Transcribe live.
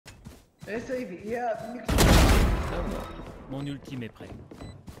Mon ultime est prêt.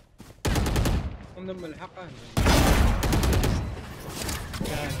 On a ملحقة.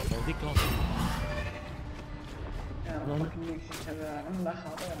 Déclenché.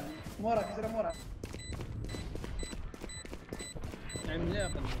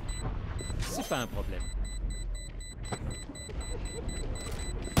 C'est pas un problème.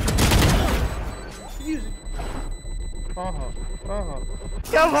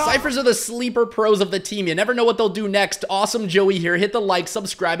 Cyphers are the sleeper pros of the team. You never know what they'll do next. Awesome Joey here. Hit the like,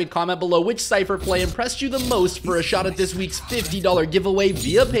 subscribe, and comment below which Cypher play impressed you the most for a shot at this week's $50 giveaway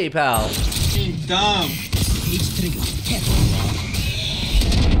via PayPal. Dumb. Cage trigger.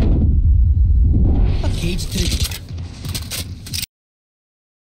 Cage trigger.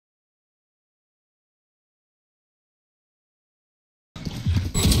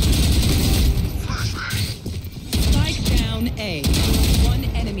 A. One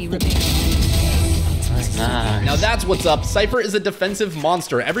enemy remaining. Nice. Now that's what's up. Cypher is a defensive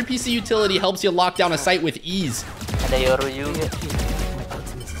monster. Every piece of utility helps you lock down a site with ease. Ada Yoru juga.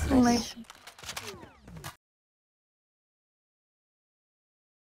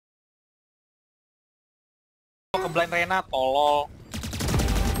 Ke blind Rena, tolol.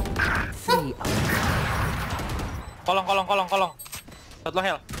 Kolong. Shot lo,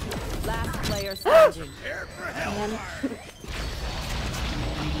 Hel. Last player standing.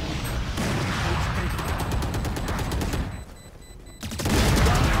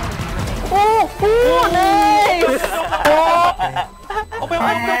 Nice!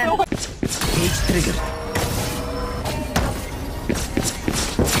 Cage trigger.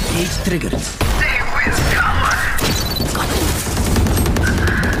 Cage trigger.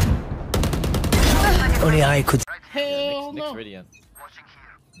 Only I could. Hell no.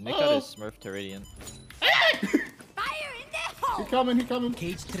 Nick got his Smurf to Radiant. Fire in the hole! He coming.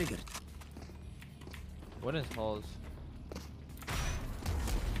 Cage trigger. What is halls?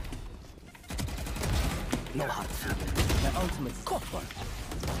 No hard feeling. My ultimate copper.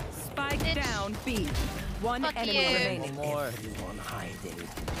 Spike down B. One enemy remaining. One more. Everyone hiding.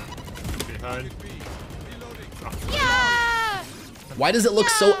 Behind. Yeah! Why does it look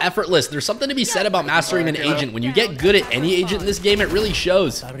so effortless? There's something to be said about mastering an agent. When you get good at any agent in this game, it really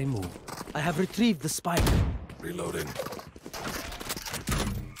shows. I remove. I have retrieved the spike. Reloading.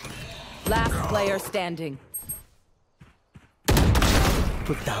 Last player standing.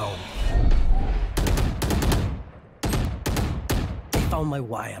 Put down. I found my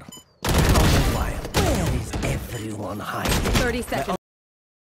wire. Where is everyone hiding? 30 seconds.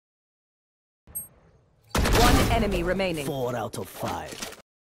 One enemy remaining. 4 out of 5.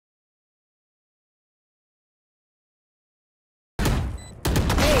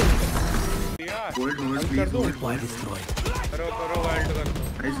 Why destroyed?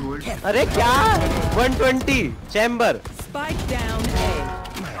 अरे क्या? 120 chamber. Spike down A.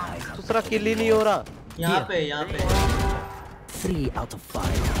 दूसरा किल ही नहीं हो रहा. यहाँ पे 3 out of 5.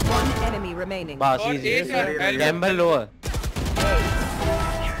 One enemy remaining. बस easy. Chamber lower.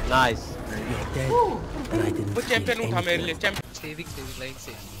 Nice. You're dead. And I didn't वो चैंपियन feel उठा मेरे लिए. anything. Saving like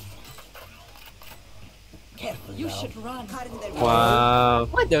save. Careful You now. should run. Wow.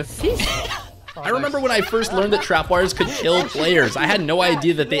 What the fish? I remember when I first learned that trapwires could kill players. I had no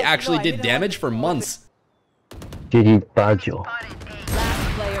idea that they actually did damage for months. Last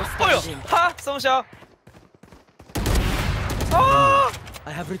player standing. Ha! Social.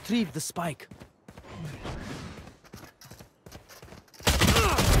 I have retrieved the spike.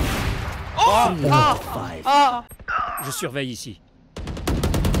 Five. Je surveille ici.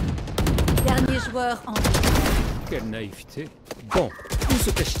 Dernier joueur en. Quelle naïveté. Bon, où se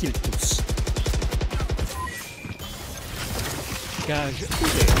cachent-ils tous? Cage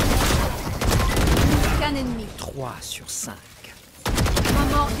ouvert. Qu'un ennemi. 3 sur 5.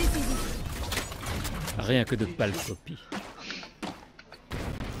 Moment décisif. Rien que de pâles copies.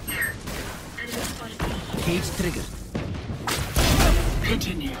 Cage trigger.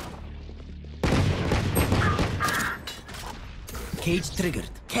 Continue. Cage triggered.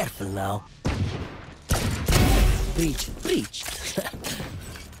 Careful now. Breach.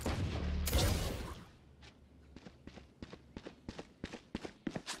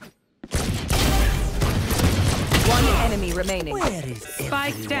 One enemy remaining. Where is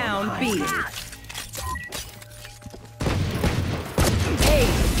Spike down hiding? B. A.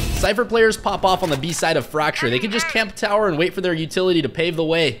 Cypher players pop off on the B side of Fracture. They can just camp tower and wait for their utility to pave the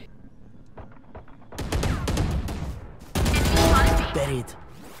way. Buried.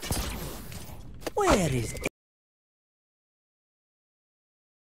 Where is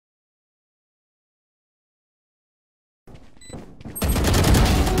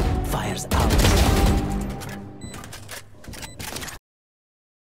fire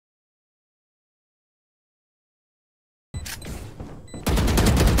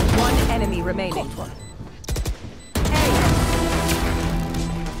remaining.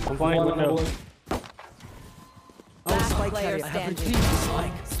 Last player standing.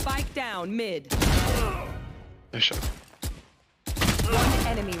 Spike down mid. One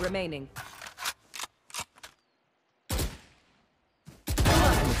enemy remaining.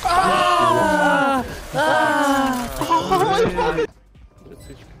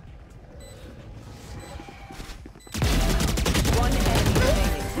 One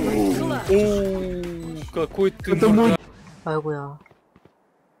enemy remaining. Какой ты мудак. 아이고야.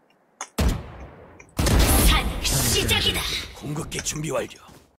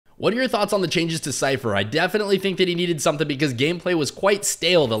 What are your thoughts on the changes to Cypher? I definitely think that he needed something because gameplay was quite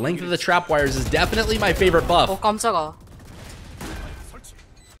stale. The length of the trapwires is definitely my favorite buff. 깜짝아.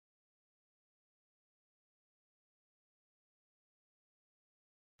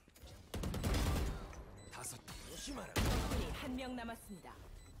 한명 남았습니다.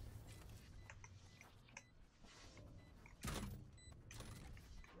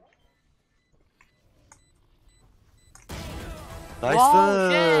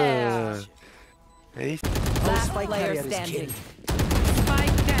 나이스. 에이스. Last player standing.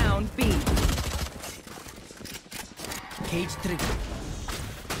 Spike down B. Cage trigger.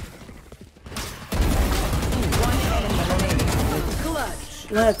 One enemy remaining. Clutch.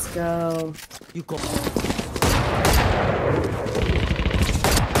 Let's go. You go.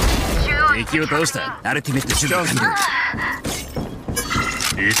 敵を倒したアルティメット手段完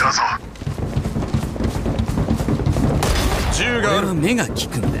了いたぞ銃がある目が効く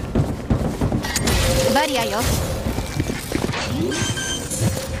んだバリアよ。ス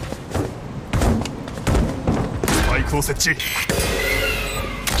パイクを設置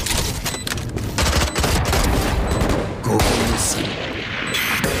5分の3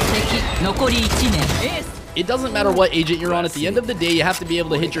敵残り1名 It doesn't matter what agent you're on, at the end of the day, you have to be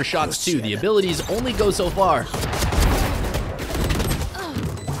able to hit your shots too. The abilities only go so far.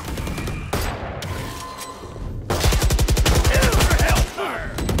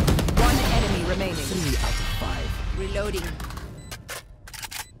 One enemy remaining. 3 out of 5. Reloading.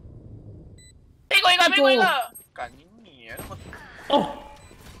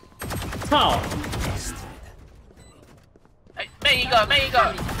操！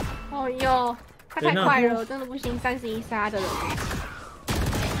哦哟，他太快了，真的不行，31杀的人。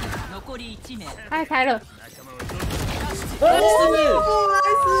他还开了。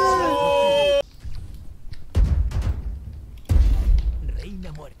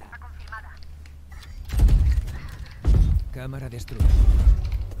Reina muerta. Cámara destruida.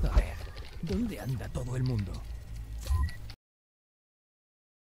 A ver, ¿dónde anda todo el mundo?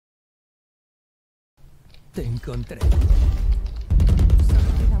 Te encontré. Solo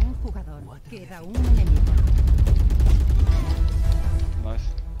queda un jugador. Queda un enemigo. Nice.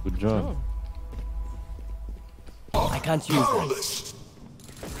 Good job. I can't use that.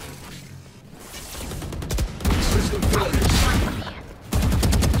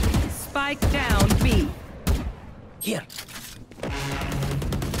 Spike down B. Here.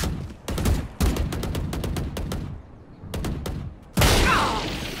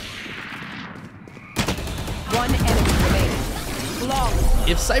 One enemy remaining. Long.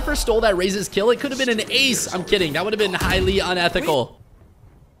 If Cypher stole that Raze's kill, it could have been an ace. I'm kidding. That would have been highly unethical.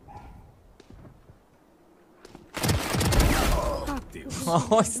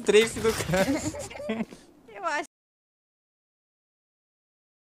 Oh, strafe do cara. Eu acho.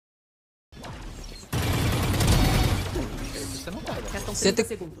 Restam 30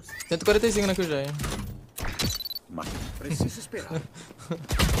 segundos. 145 na Q já, hein? Precisa esperar.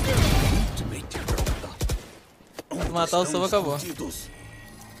 Matar o Sova acabou. Resta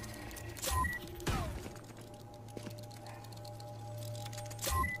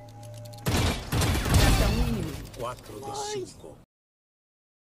um inimigo. 4 de 5.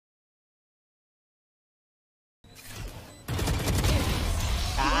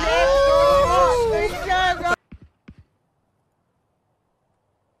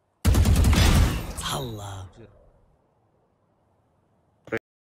 Allah.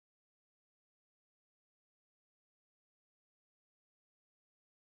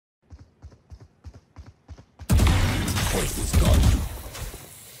 Voice is gone.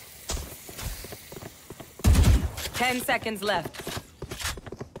 10 seconds left.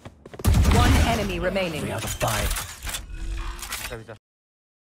 One enemy remaining. 3 out of 5.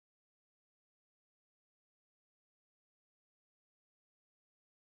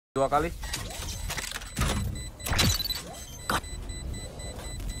 Dua kali.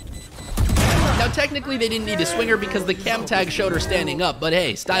 Now, technically, they didn't need a swinger because the cam tag showed her standing up, but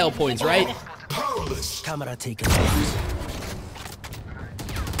hey, style points, right? Camera taken.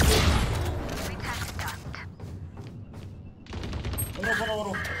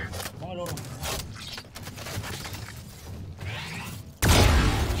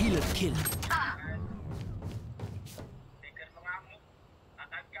 Healer kill.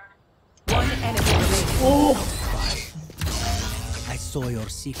 One enemy remaining. I saw your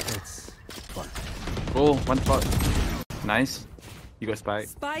secrets. Oh, one spot. Nice. You got spike.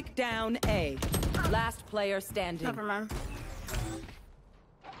 Spike down A. Last player standing. Never mind.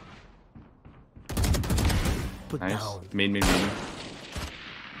 Put Nice. down. Main. Advancement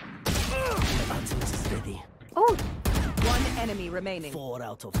is ready. Oh, One enemy remaining. 4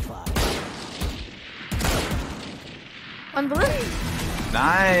 out of 5. on blue.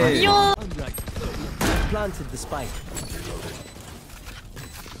 Nice. Alright. Planted the spike.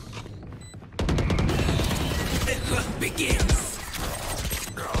 The hunt begins.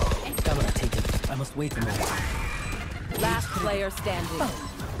 Camera taken. I must wait a moment. Last player standing.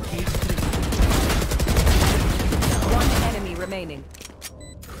 Cage trigger. One enemy remaining.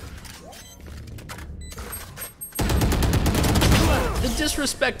 The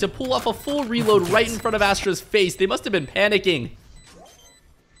disrespect to pull off a full reload right in front of Astra's face. They must have been panicking.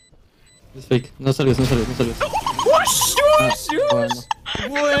 Es fake. No salió.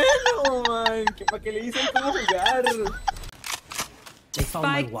 Bueno, man. ¿Para qué le dicen cómo jugar? They found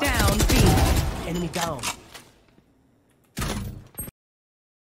my Spike wife. down B. Enemy down.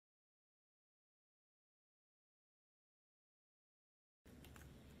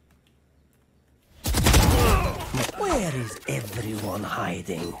 Where is everyone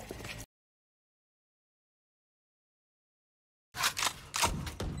hiding?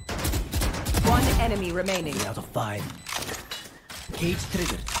 One enemy remaining. 3 out of 5. Cage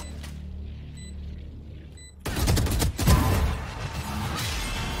triggered.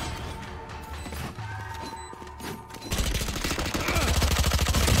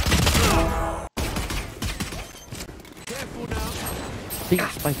 Big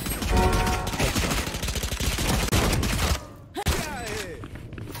spike.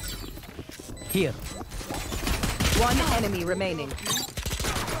 Here. One enemy remaining.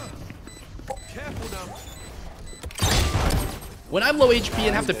 When I'm low HP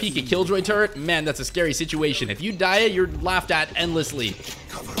and have to peek a Killjoy turret, man, that's a scary situation. If you die, you're laughed at endlessly.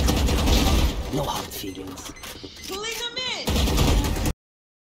 No hard feelings.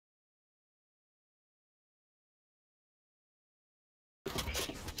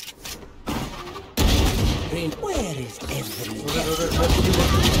 Rain, where is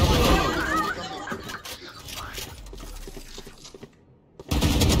everyone?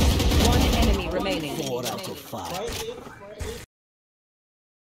 One enemy remaining. 4 out of 5.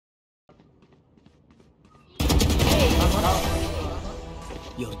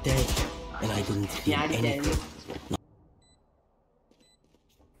 You're dead, and I didn't feel anything.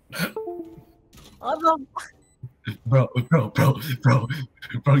 Bro,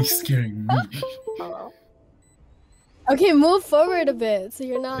 you're scaring me. Okay, move forward a bit so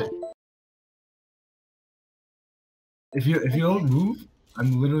you're not. If you don't move,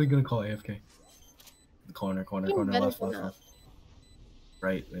 I'm literally gonna call AFK. Corner, better left. than that.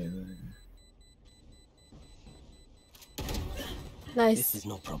 Right. Nice. This is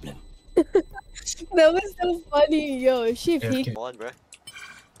no problem. That was so funny, yo. She peeked. AFK. One, bro.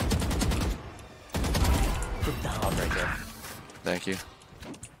 Put down. I'll break it. Thank you.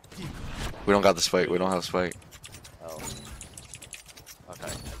 We don't got the spike. We don't have spike. Oh. Okay, I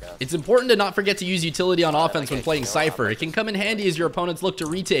guess. It's important to not forget to use utility on offense when playing Cypher. It can come in handy as your opponents look to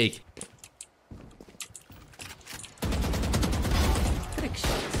retake.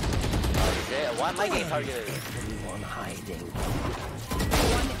 Why am I getting targeted? Everyone hiding.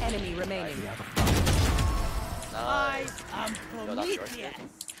 One enemy remaining. Nice.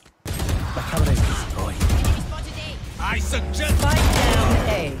 My camera is destroyed. Spike down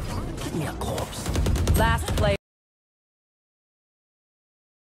A. Give me a corpse. Last player.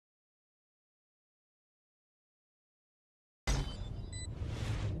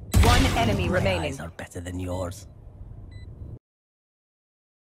 One enemy My remaining. eyes are better than yours.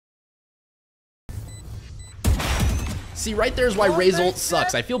 See, right there's why Ray's ult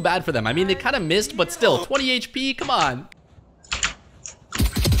sucks. I feel bad for them. I mean, they kind of missed, but still, 20 HP, come on.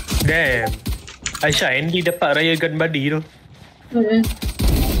 Damn. Aisyah, Andy dapat raya gun body tu.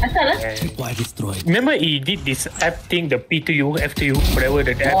 Asal lah? Tripwire destroyed. Remember he did this app thing, the P2U, F2U, whatever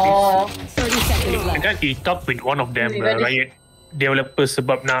the app is. 30 seconds And left. then he talked with one of them, Riot developers,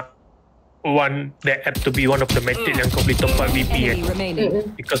 sebab nak want that app to be one of the methods yang kau boleh top up VP Enemy remaining.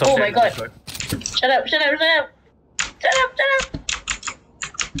 because of that. Oh my god. Shut up.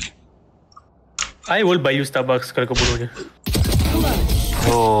 I will buy you Starbucks kalau kau bunuh dia.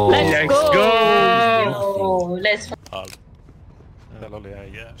 Oh. Let's go! Let's Täällä oli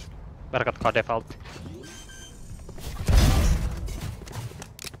äijää. Merkatkaa default.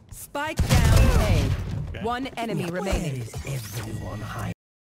 Spike down A. One enemy remaining. Everyone high.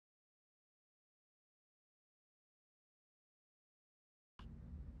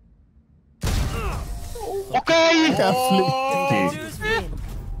 Okei! Mikä flitti?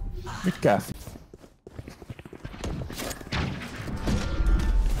 Mikä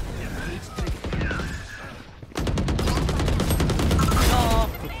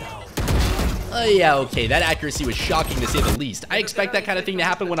Yeah, okay, that accuracy was shocking to say the least. I expect that kind of thing to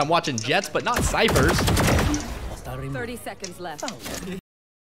happen when I'm watching Jets, but not Cyphers. 30 seconds left.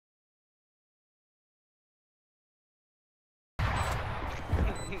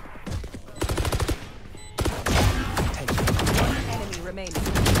 Enemy remaining.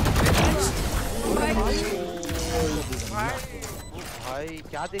 भाई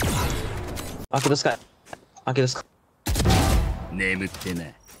क्या देख आके दस का आके दस眠ってな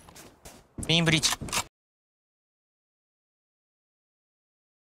いメインブリーチ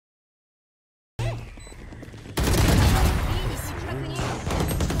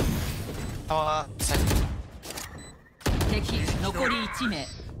ああサイ敵残り1名。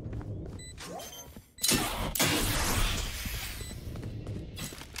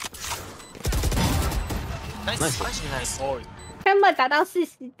ナイスマジでナイス根本达到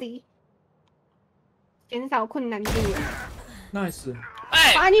40D，减少困难度。Nice。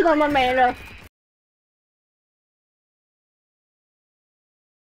啊，你怎么没了？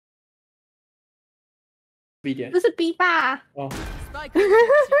不是 B 吧？哦。残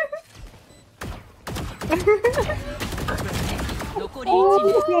り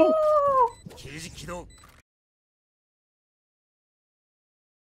1名。刑事起動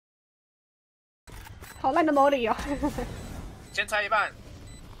好烂的魔力哦！先拆一半，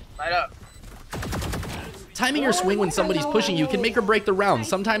来了。 Timing your swing when somebody's pushing you can make or break the round.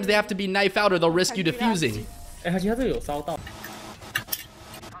 Sometimes they have to be knife out or they'll risk you defusing. 他其实这个有烧到。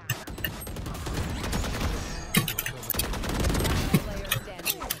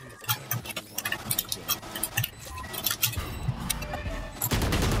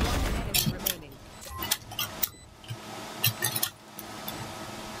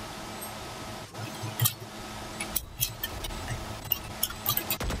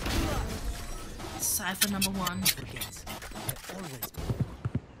Cypher number 1.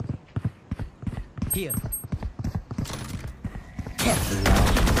 Here. Careful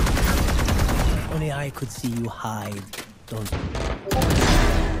now. Only I could see you hide. Don't.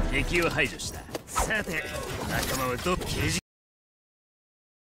 敵を排除した。さて、仲間はどっ刑事。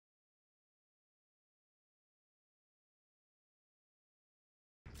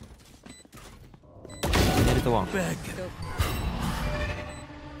ネルトワン。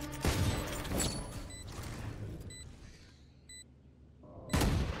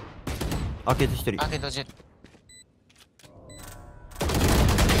アーケード1人。アーケード10。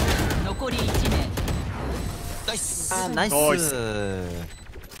残り1名。ナイス。あ、ナイス。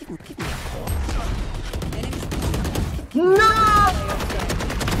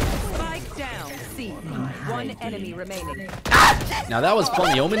Now that was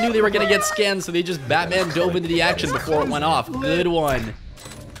funny. Omen knew they were going to get scanned, so they just Batman dove into the action before it went off. Good one.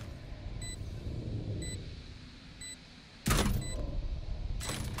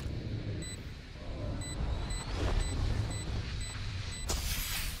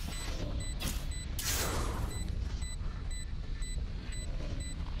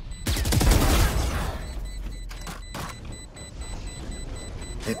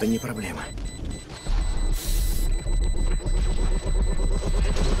 Это не проблема.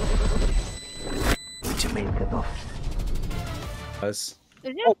 What's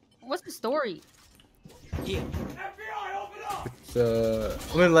the story? Here. It's I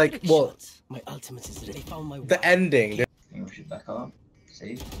mean, like, well, My ultimate is ready. They found my the ending. I think we should back up.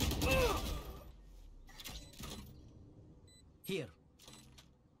 Save. Here.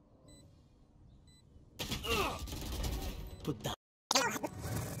 Put down.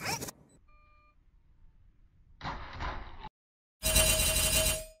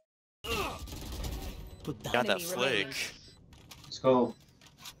 Put down. Got that flick. Let's go.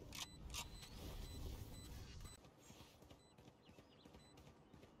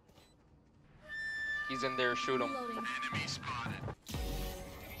 He's in there, shoot him.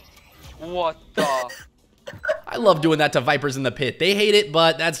 What the? I love doing that to Vipers in the pit. They hate it,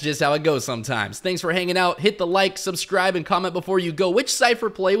 but that's just how it goes sometimes. Thanks for hanging out. Hit the like, subscribe, and comment before you go which Cypher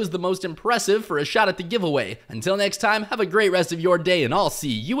play was the most impressive for a shot at the giveaway. Until next time, have a great rest of your day, and I'll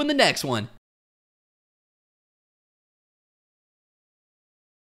see you in the next one.